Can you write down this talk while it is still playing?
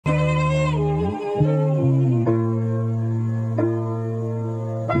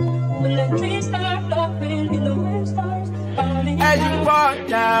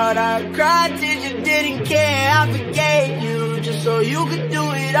care, I forgave you just so you could do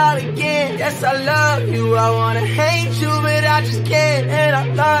it all again. Yes, I love you, I wanna hate you, but I just can't. And I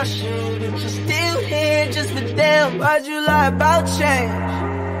lost you, but you're still here just for them. Why'd you lie about change?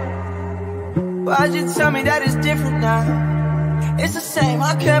 Why'd you tell me that it's different now? It's the same,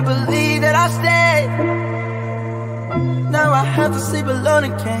 I can't believe that I stayed. Now I have to sleep alone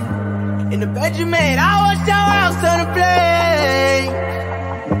again. In the bed you made, I watched your house turn to flames.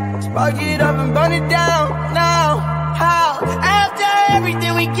 Spark it up and burn it down. Now, how? After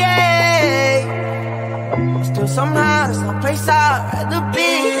everything we gave, still somehow there's no place I'd rather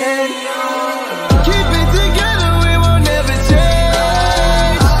be in. Keep it together, we won't never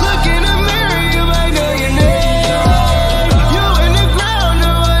change. Look in the mirror, you might know your name. You in the ground,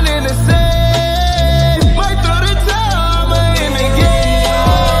 no one in the same. Might throw the towel, might in the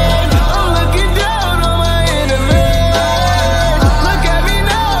game. I'm looking down on my enemies. Look at me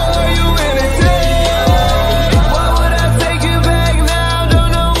now, are you entertained? Why would I take you back now?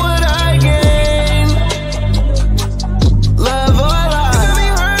 Don't know what I gained. Love or lie, you got me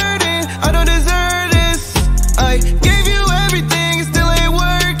hurting, I don't deserve this. I gave you everything, it still ain't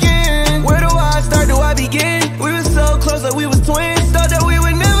working. Where do I start, do I begin? We were so close like we was twins. Thought that we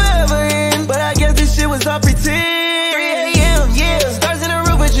would never ever end, but I guess this shit was all pretend. 3 a.m., yeah, stars in the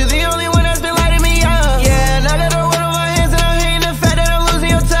roof, but you're the only one that's been lighting me up. Yeah, and I got a word on my hands and I'm hating the fact that I'm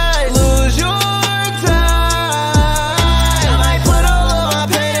losing your touch. Lose your time. I might put all of my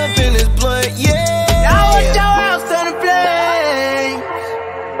pain up in this blood, yeah. Now watch your house turn to flames.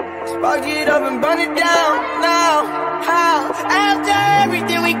 Spark it up and burn it down. Now, how? After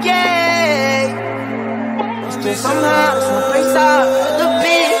everything we gave, still somehow there's no place I'd rather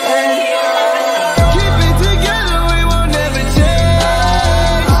be in. Keep it together, we won't never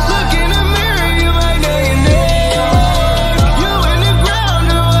change. Look in the mirror, you might know your name. You in the ground,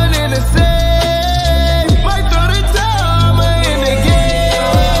 no one in the same. Might throw the towel, might in the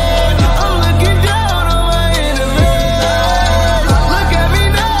game. I'm looking down on my enemies. Look at me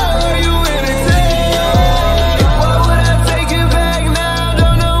now, are you entertained? Why would I take you back now?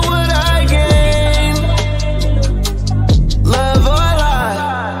 Don't know what I gained. Love or lie.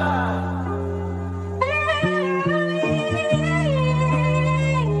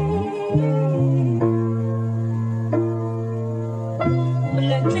 When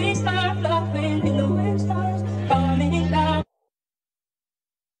the trees start flowing and the wind starts coming down.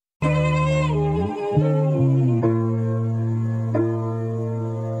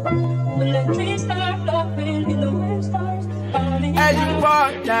 When the trees start flowing and the wind starts coming As you down.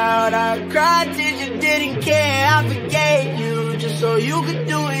 walked out, I cried till you didn't care. I forgave you just so you could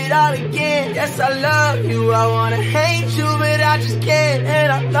do it all again. Yes, I love you, I wanna hate you, but I just can't.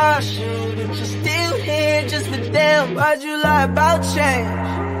 And I lost you, but you're still here just for them. Why'd you lie about change?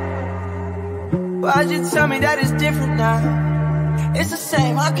 Why'd you tell me that it's different now? It's the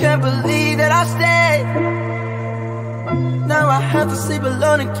same, I can't believe that I stayed. Now I have to sleep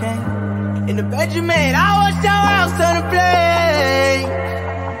alone again. In the bed you made, I watched your house turn to flames.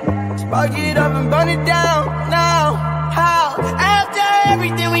 Spark it up and burn it down. Now, how? After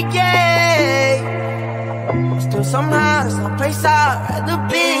everything we gave, still somehow there's no place I'd rather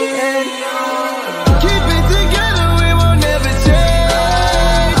be in. Keep it together, we won't never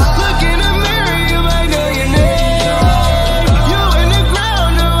change. Look in the mirror, you might know your name. You in the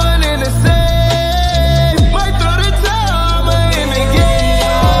ground, no one in the same. Might throw the towel, might in the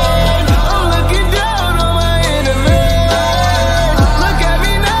game. I'm looking down on my enemies. Look at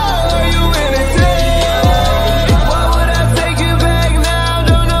me now, are you entertained? Why would I take you back now?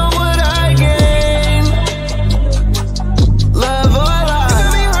 Don't know what I gained. Love or lie, you got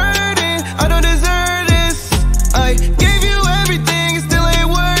me hurting, I don't deserve this. I gave you everything, it still ain't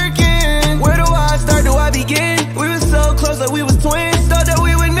working. Where do I start, do I begin? We were so close like we was twins. Thought that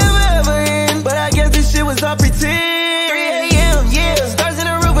we would never ever end, but I guess this shit was all pretend. 3 a.m., yeah, stars in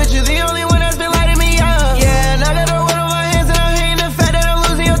the roof, but you're the only one that's been lighting me up. Yeah, and I got a word on my hands and I'm hating the fact that I'm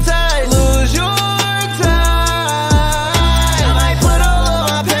losing your touch. Lose your time. I might put all of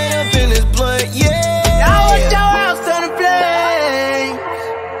my pain up in this blood, yeah. Now watch your house turn to flames.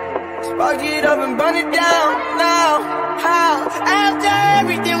 Spark it up and burn it down. Now, how? After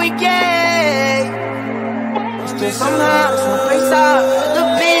everything we gave, still somehow there's no place I'd rather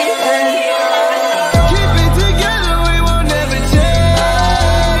be in. Keep it together, we won't never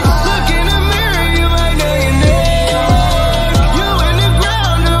change. Look in the mirror, you might know your name. You in the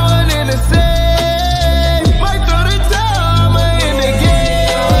ground, no one in the same. Might throw the towel, might in the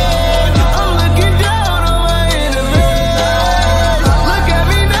game. I'm looking down on my enemies. Look at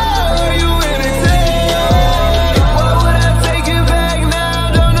me now, are you entertained? Why would I take you back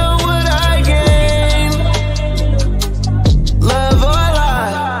now? Don't know what I gained.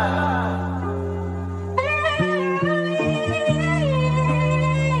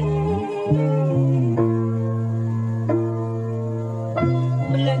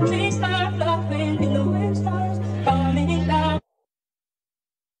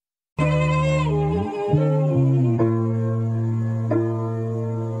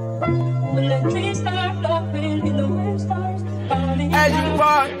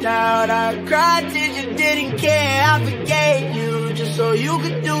 so you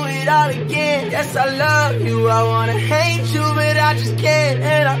could do it all again. Yes, I love you, I wanna hate you, but I just can't.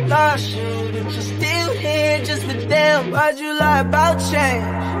 And I lost you, but you're still here just for them. Why'd you lie about change?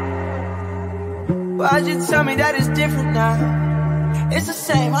 Why'd you tell me that it's different now? It's the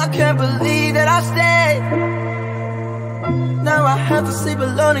same, I can't believe that I stayed. Now I have to sleep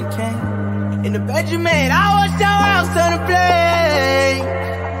alone again. In the bed you made, I watched your house turn to flames.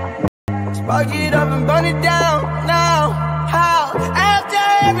 Spark it up and burn it down. Now, how? After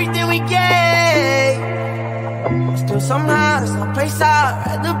everything we gave, still somehow there's no place I'd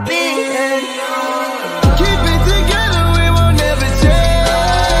rather be. Keep it together, we won't never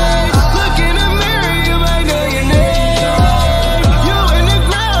change. Look in the mirror, you might know your name. You in the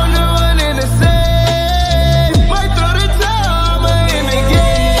ground, no one in the same. Might throw the towel, might in the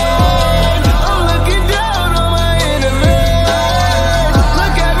game. I'm looking down on my enemies.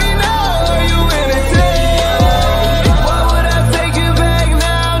 Look at me now, are you entertained? Why would I take you back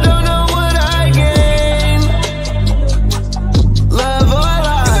now? Don't know what I gained. Love or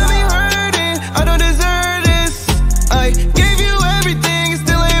lie, you got me hurting, I don't deserve this. I gave you everything, it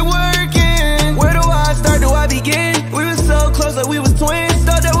still ain't working. Where do I start, do I begin? We were so close like we was twins.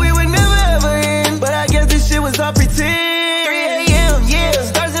 Thought that we would never ever end, but I guess this shit was all pretend. 3 AM, yeah,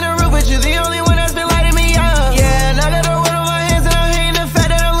 stars in the roof, but you're the only one that's been lighting me up. Yeah, and I got a world on my hands and I'm hating the fact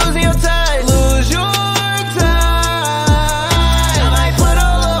that I'm losing your touch. Lose your time. I might put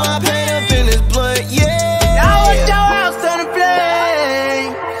all of my pain up in this blunt, yeah. Now watch your house turn to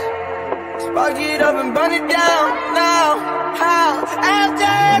flames. Spark it up and burn it down. Now, how? After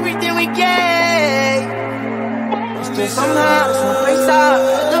everything we gave, still somehow there's no place I'd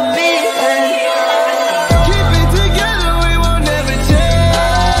rather be. Keep it together, we won't never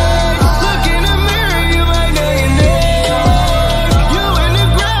change. Look in the mirror, you might know your name. You in the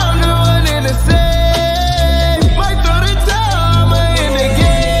ground, no one in the same. Might throw the towel, might in the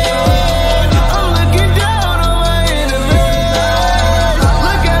game. I'm looking down on my enemies.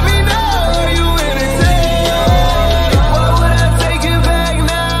 Look at me now, are you entertained? Why would I take you back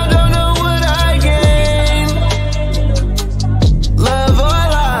now? Don't know what I gained. Love or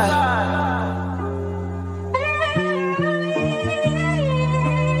lie.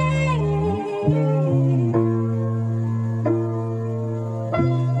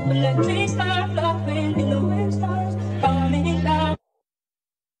 When the trees start blowing and the wind starts coming down.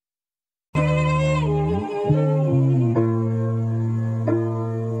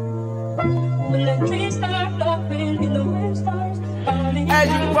 When the trees start blowing and the wind starts coming As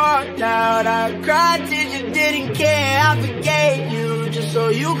you down. walked out, I cried till you didn't care. I forgave you just so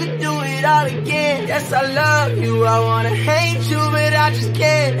you could do it all again. Yes, I love you, I wanna hate you, but I just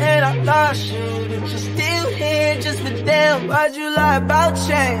can't. And I lost you, but you're still here just for them. Why'd you lie about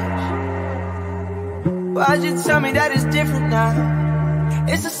change? Why'd you tell me that it's different now?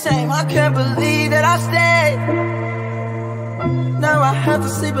 It's the same, I can't believe that I stayed. Now I have to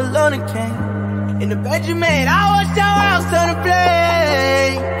sleep alone again. In the bed you made, I watched your house turn to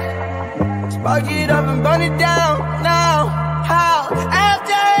flames. Spark it up and burn it down. Now, how?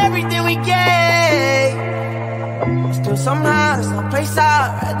 After everything we gave, still somehow there's no place I'd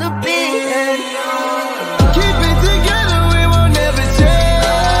rather be. Keep it together, we won't never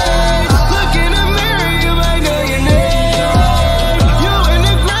change. Look in the mirror, you might know your name. You in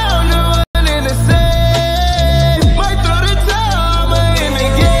the ground, no one in the same. Might throw the towel, might in the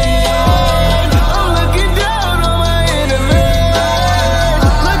game. I'm looking down on my enemies.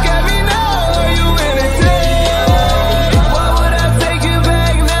 Look at me now, are you entertained? Why would I take you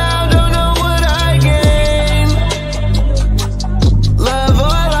back now? Don't know what I gained. Love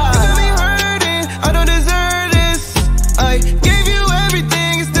or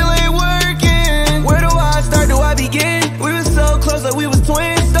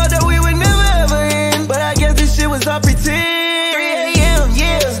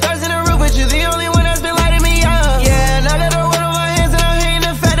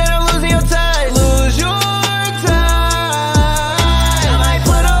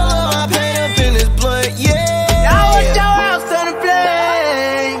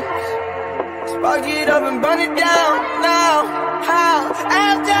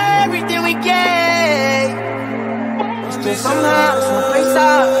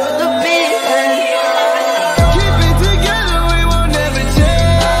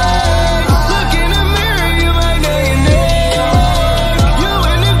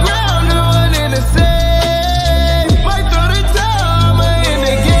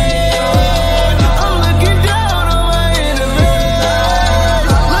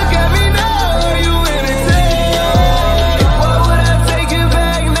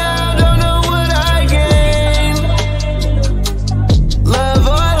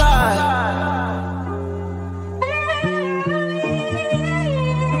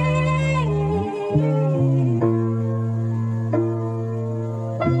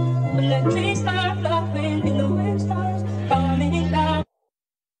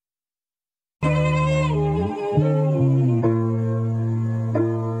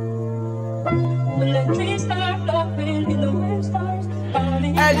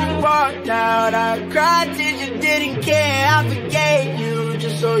cried till you didn't care. I forgave you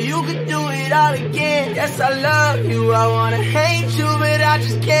just so you could do it all again. Yes, I love you, I wanna hate you, but I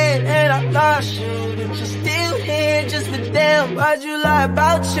just can't. And I lost you, but you're still here just for them. Why'd you lie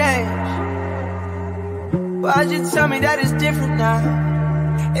about change? Why'd you tell me that it's different now?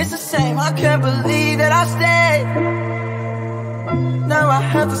 It's the same, I can't believe that I stayed. Now I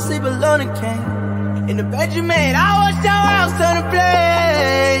have to sleep alone again. In the bed you made, I watched your house turn to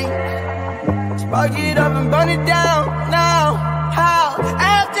flame. Spark it up and burn it down. Now, how?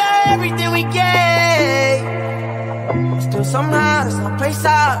 After everything we gave, still somehow there's no place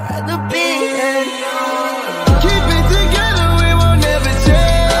I'd rather be. Keep it together, we won't never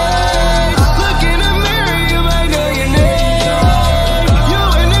change. Look in the mirror, you might know your name. You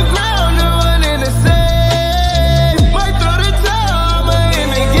in the ground, no one in the same. Might throw the towel, my in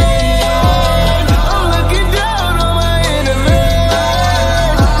the game. I'm looking down on my enemies.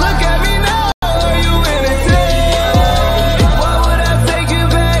 Look at me now, are you entertained? Why would I take you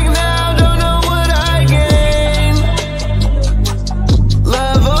back now? Don't know what I gained.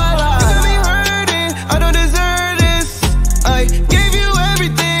 Love or lie, got me hurting, I don't deserve this. I gave you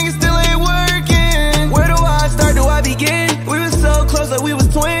everything, it still ain't working. Where do I start, do I begin? We were so close like we was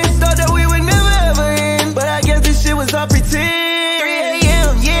twins. Thought that we would never ever end, but I guess this shit was all pretend. 3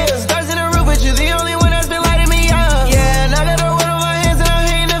 a.m., yeah, stars in the roof, but you're the only one that's been lighting me up. Yeah, and I got a word on my hands, and I'm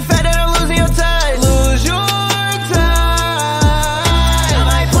hating the fact that I'm losing your touch. Lose your touch. I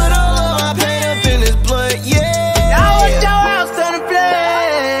might put all of my pain up in this blood, yeah. I watch your house turn to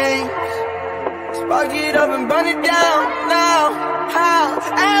flame. Spark it up and burn it down. Now, how?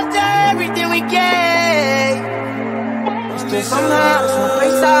 After everything we gave, still somehow there's no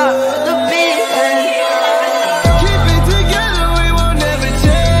place I'd rather be. Keep it together, we won't never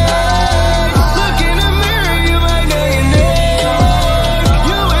change. Look in the mirror, you might know your name.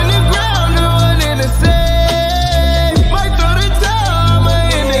 You in the ground, no one in the same. Might throw the towel, my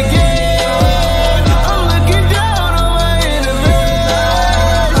in the game. I'm looking down on my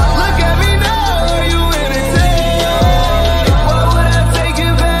enemies. Look at me now, are you entertained? Why would I take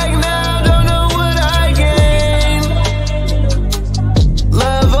you back now? Don't know what I gained.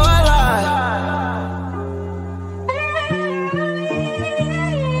 Love or lie.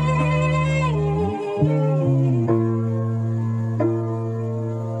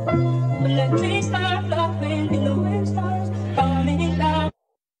 When the trees start blowing and the wind starts coming down.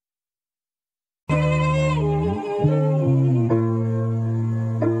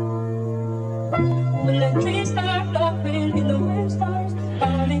 When the trees start blowing and the wind starts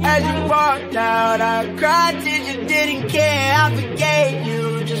coming As you down. walked out, I cried till you didn't care. I forgave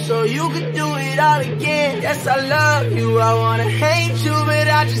you just so you could do it all again. Yes, I love you, I wanna hate you, but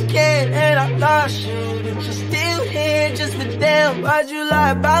I just can't. And I lost you, but you're still here just for them. Why'd you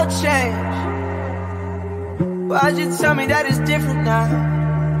lie about change? Why'd you tell me that it's different now?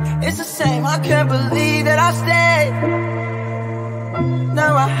 It's the same, I can't believe that I stayed.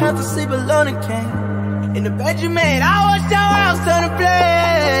 Now I have to sleep alone again. In the bed you made, I watched your house turn to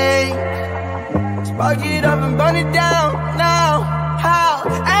flame. Spark it up and burn it down. Now, how?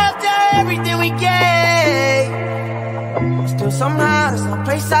 After everything we gave, still somehow there's no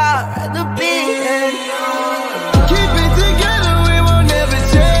place I'd rather be. Keep it together, we won't never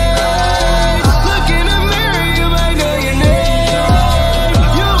change. Look in the mirror, you might know your name.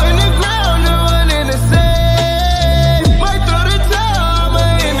 You in the ground, no one in the same. Might throw the towel,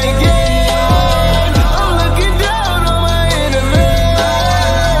 my in the game. I'm looking down on my enemies.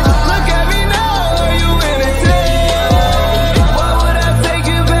 Look at me now, are you entertained? Why would I take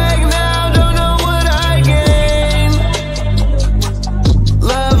you back now? Don't know what I gained.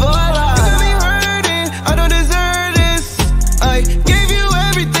 Love or lie, got me hurting, I don't deserve this. I gave you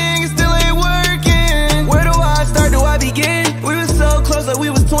everything, it still ain't working. Where do I start, do I begin? We were so close like we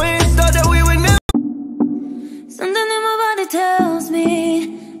was twins. Thought that we would never. Something in my body tells me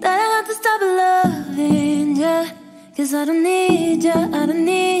that I have to stop loving ya. 'Cause I don't need ya, I don't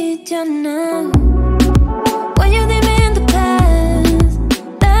need ya now. When you leave me in the past,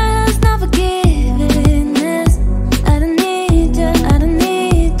 that's not forgiveness. I don't need ya, I don't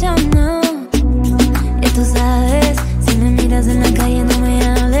need ya now. Ya tú sabes, si me miras en la calle no me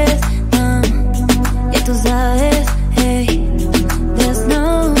hables, no. Ya tú sabes, hey, there's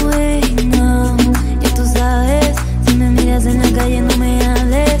no way, no. Ya tú sabes, si me miras en la calle no me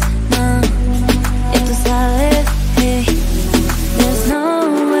hables, no. Ya tú sabes, hey, there's no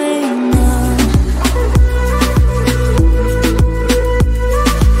way, no.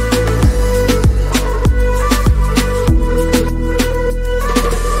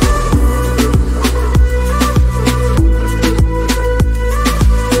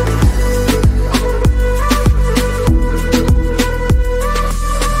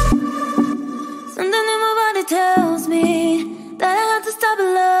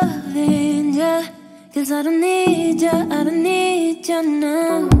 you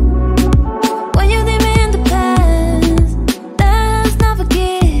now. When you leave me in the past, that's not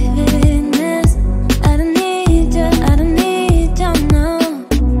forgiveness. I don't need you now.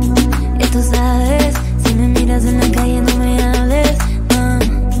 Ya tú sabes, si me miras en la calle no me hables, no.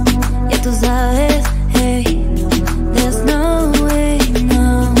 Ya tú sabes, hey, there's no way,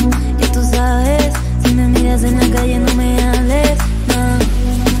 no. Ya tú sabes, si me miras en la calle no me hables, no.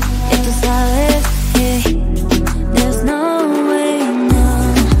 Ya tú sabes, hey, there's no way, no.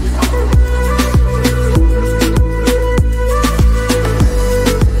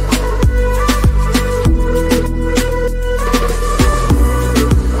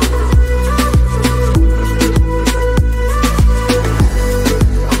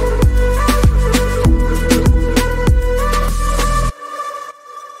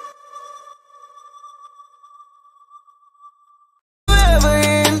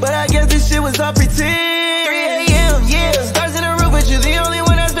 But I guess this shit was all pretend. 3 a.m., yeah. Stars in the roof, but you're the only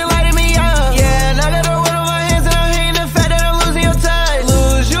one that's been lighting me up. Yeah, and I got a world on my hands, and I'm hating the fact that I'm losing your touch.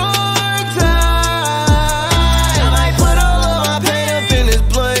 Lose your time. I might put all of my pain up in this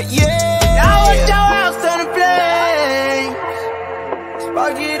blunt, yeah. I want your house turn to flame.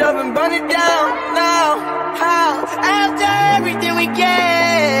 Spark it up and burn it down now. How? After everything we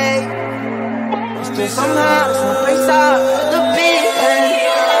gave, still somehow, some place out the beat.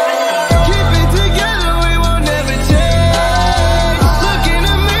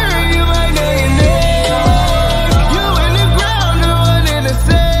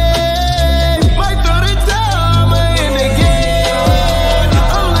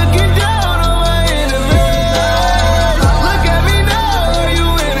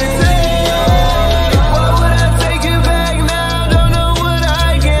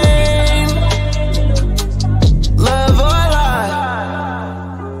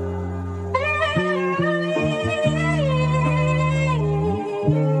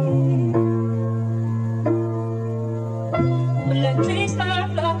 When the trees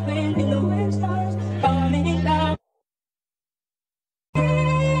start blowing and the wind starts coming down.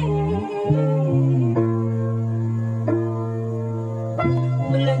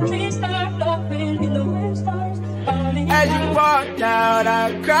 When the trees start blowing and the wind starts coming down. As you walked out, I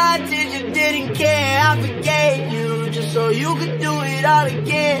cried till you didn't care. I forgave you just so you could do it all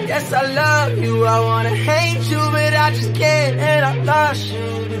again. Yes, I love you, I wanna hate you, but I just can't. And I lost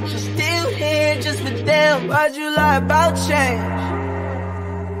you, but you're still here just for them. Why'd you lie about change?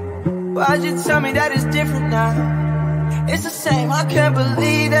 Why'd you tell me that it's different now? It's the same, I can't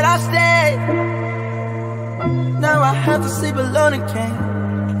believe that I stayed. Now I have to sleep alone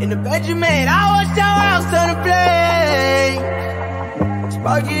again. In the bed you made, I watched your house turn to flame.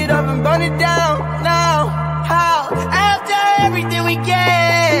 Spark it up and burn it down now. How? After everything we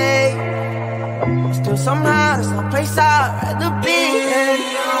gave, still somehow there's no place I'd rather be.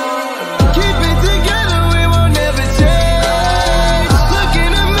 Keep it together, we won't never change. Look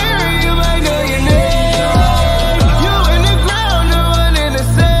in the mirror, you might know your name. You in the ground, no one in the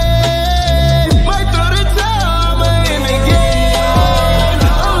same. Might throw the towel, might in the game.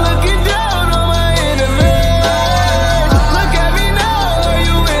 I'm looking down on my enemies. Look at me now, are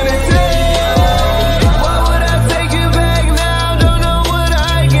you entertained? Why would I take you back now? Don't know what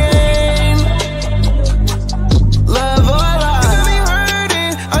I gained. Love or life. You got me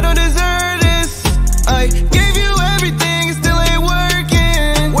hurting,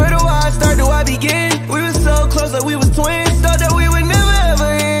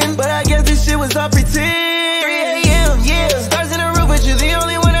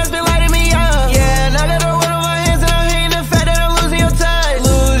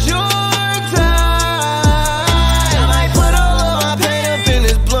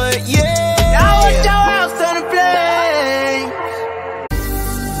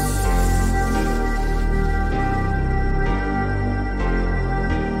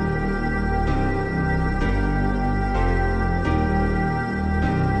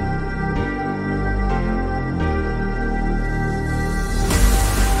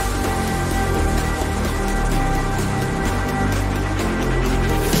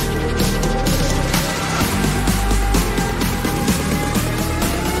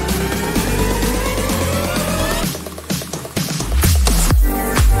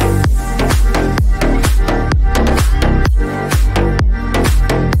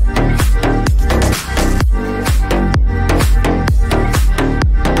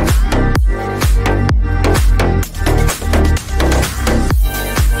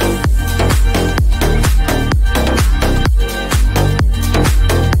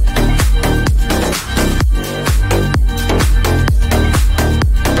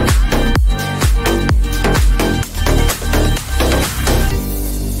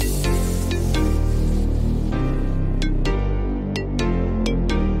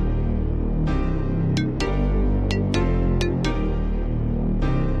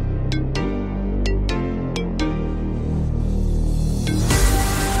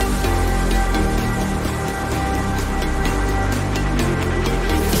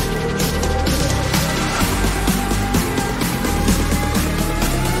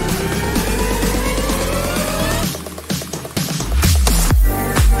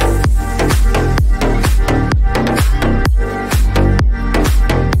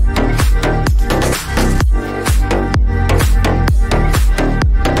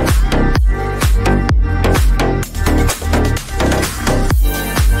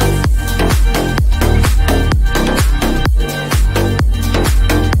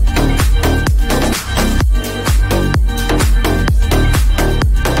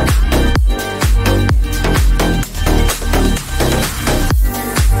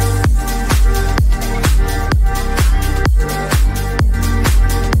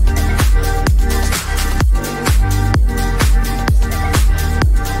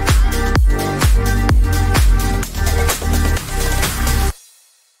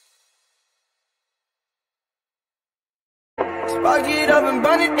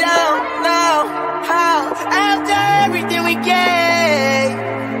 burn it down now. How? After everything we gave,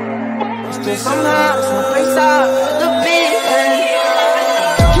 still somehow, someplace out at the beat.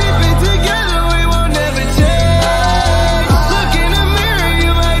 Keep it together, we won't never change. Look in the mirror,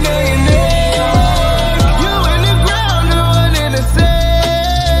 you might know your name. You in the ground, no one in the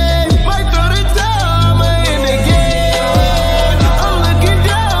same. Might throw the towel, might end the game. I'm looking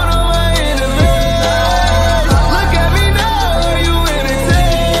down on my enemies. Look at me now, are you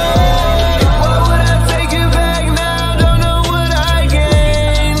entertained? Why would I take it back now? Don't know what I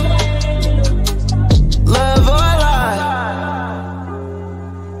gained. Love or lie.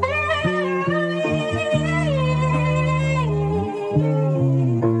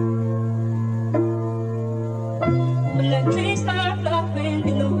 When the trees start blowing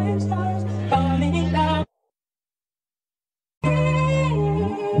and the wind starts coming down.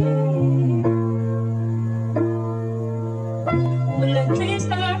 When the trees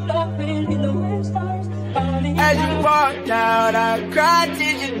start blowing and the wind starts coming As you down. walked out, I cried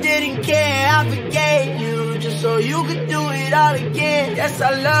till you didn't care. I forgave you just so you could do it all again. Yes,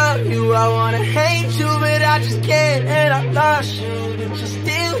 I love you, I wanna hate you, but I just can't. And I lost you, but you're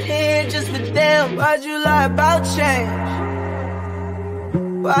still here just for them. Why'd you lie about change?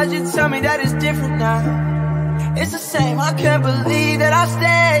 Why'd you tell me that it's different now? It's the same, I can't believe that I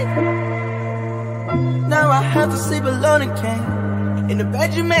stayed. Now I have to sleep alone again. In the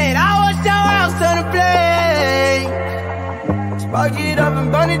bed you made, I watched your house turn to flame. Spark it up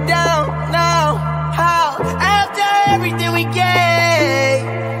and burn it down now. How? After everything we gave,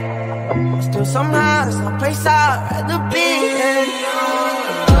 still somehow, someplace out at the beat.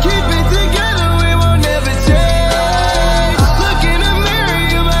 Keep it together, we won't never change. Look in the mirror,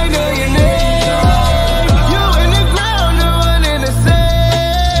 you might know your name. You in the ground, no one in the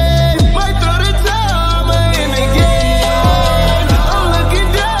same. Might throw the towel, might end the game. I'm looking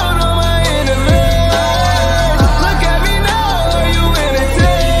down on my enemies. Look at me now, are you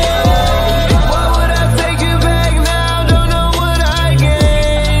entertained? Why would I take it back now? Don't know what I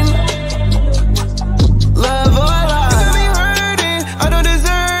gained. Love or lie. You got me hurting, I don't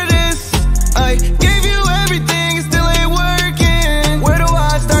deserve this. I gave you everything, it still ain't working. Where do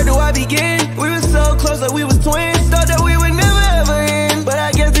I start, do I begin? We were so close like we was twins. Thought that we would never ever end, but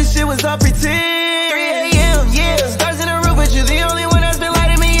I guess this shit was all pretend. 3 a.m., yeah, stars in the roof, but you're the only one that's been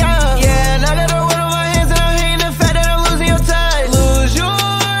lighting me up. Yeah, now that I run on my hands and I'm hating the fact that I'm losing your touch. Lose your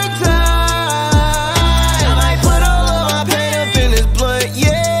touch. I might put all of my pain up in this blood,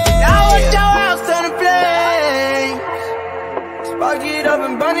 yeah. Now watch your house turn to flame. Spark it up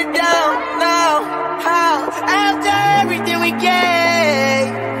and burn it down now. How? After everything we gave,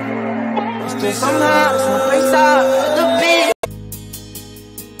 still somehow, someplace out at the beat.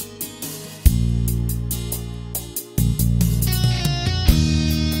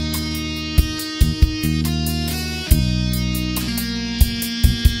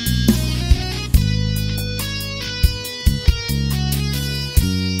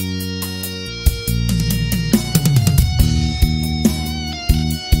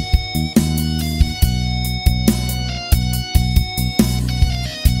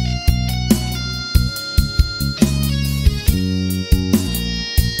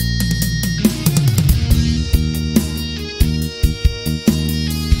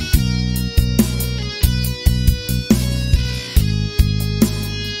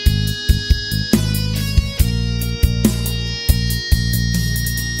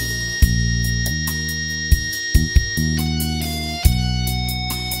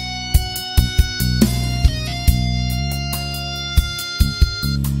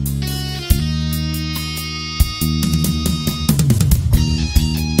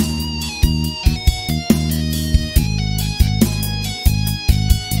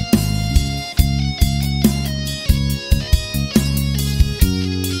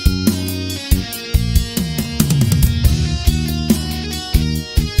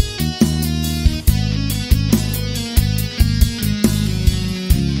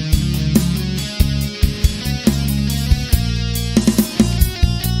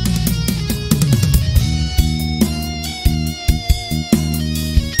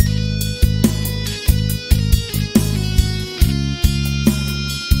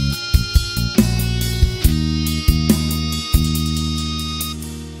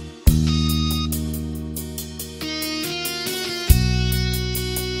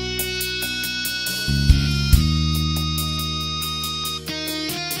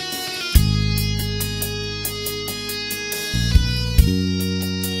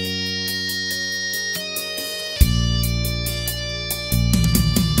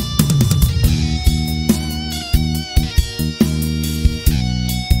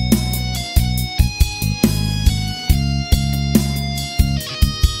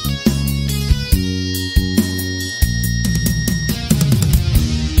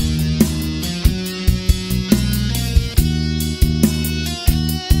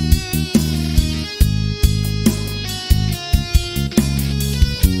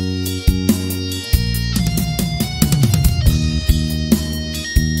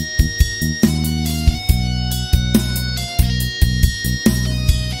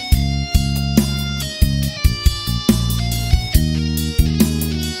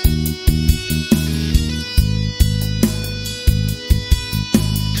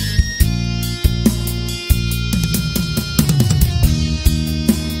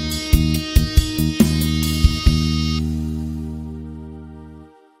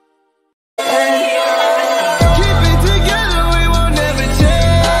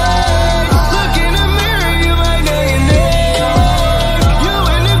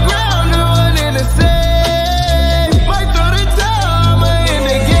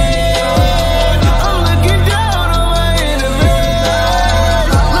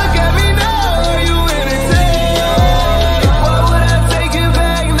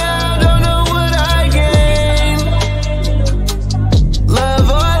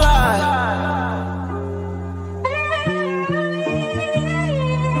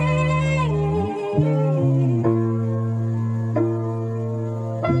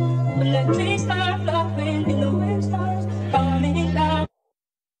 the trees start flowing and the wind starts coming down.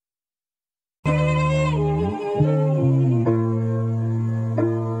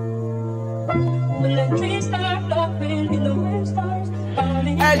 When the trees start flowing and the wind starts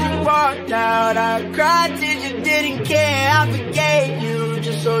coming down. As you walked out, I cried till you didn't care. I forgave you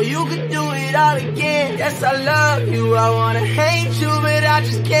just so you could do it all again. Yes, I love you, I wanna hate you, but I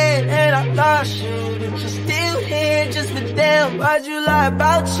just can't. And I lost you, but you're still here just for them. Why'd you lie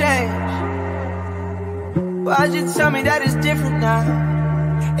about change? Why'd you tell me that it's different now?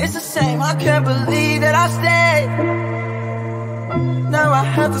 It's the same, I can't believe that I stayed. Now I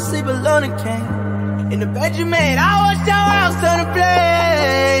have to sleep alone again. In the bed you made, I watched your house turn to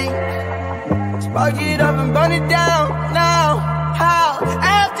flame. Spark it up and burn it down. Now, how?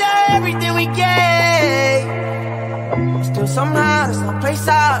 After everything we gave, still somehow there's no place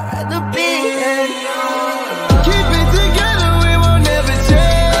I'd rather be. Keep it together.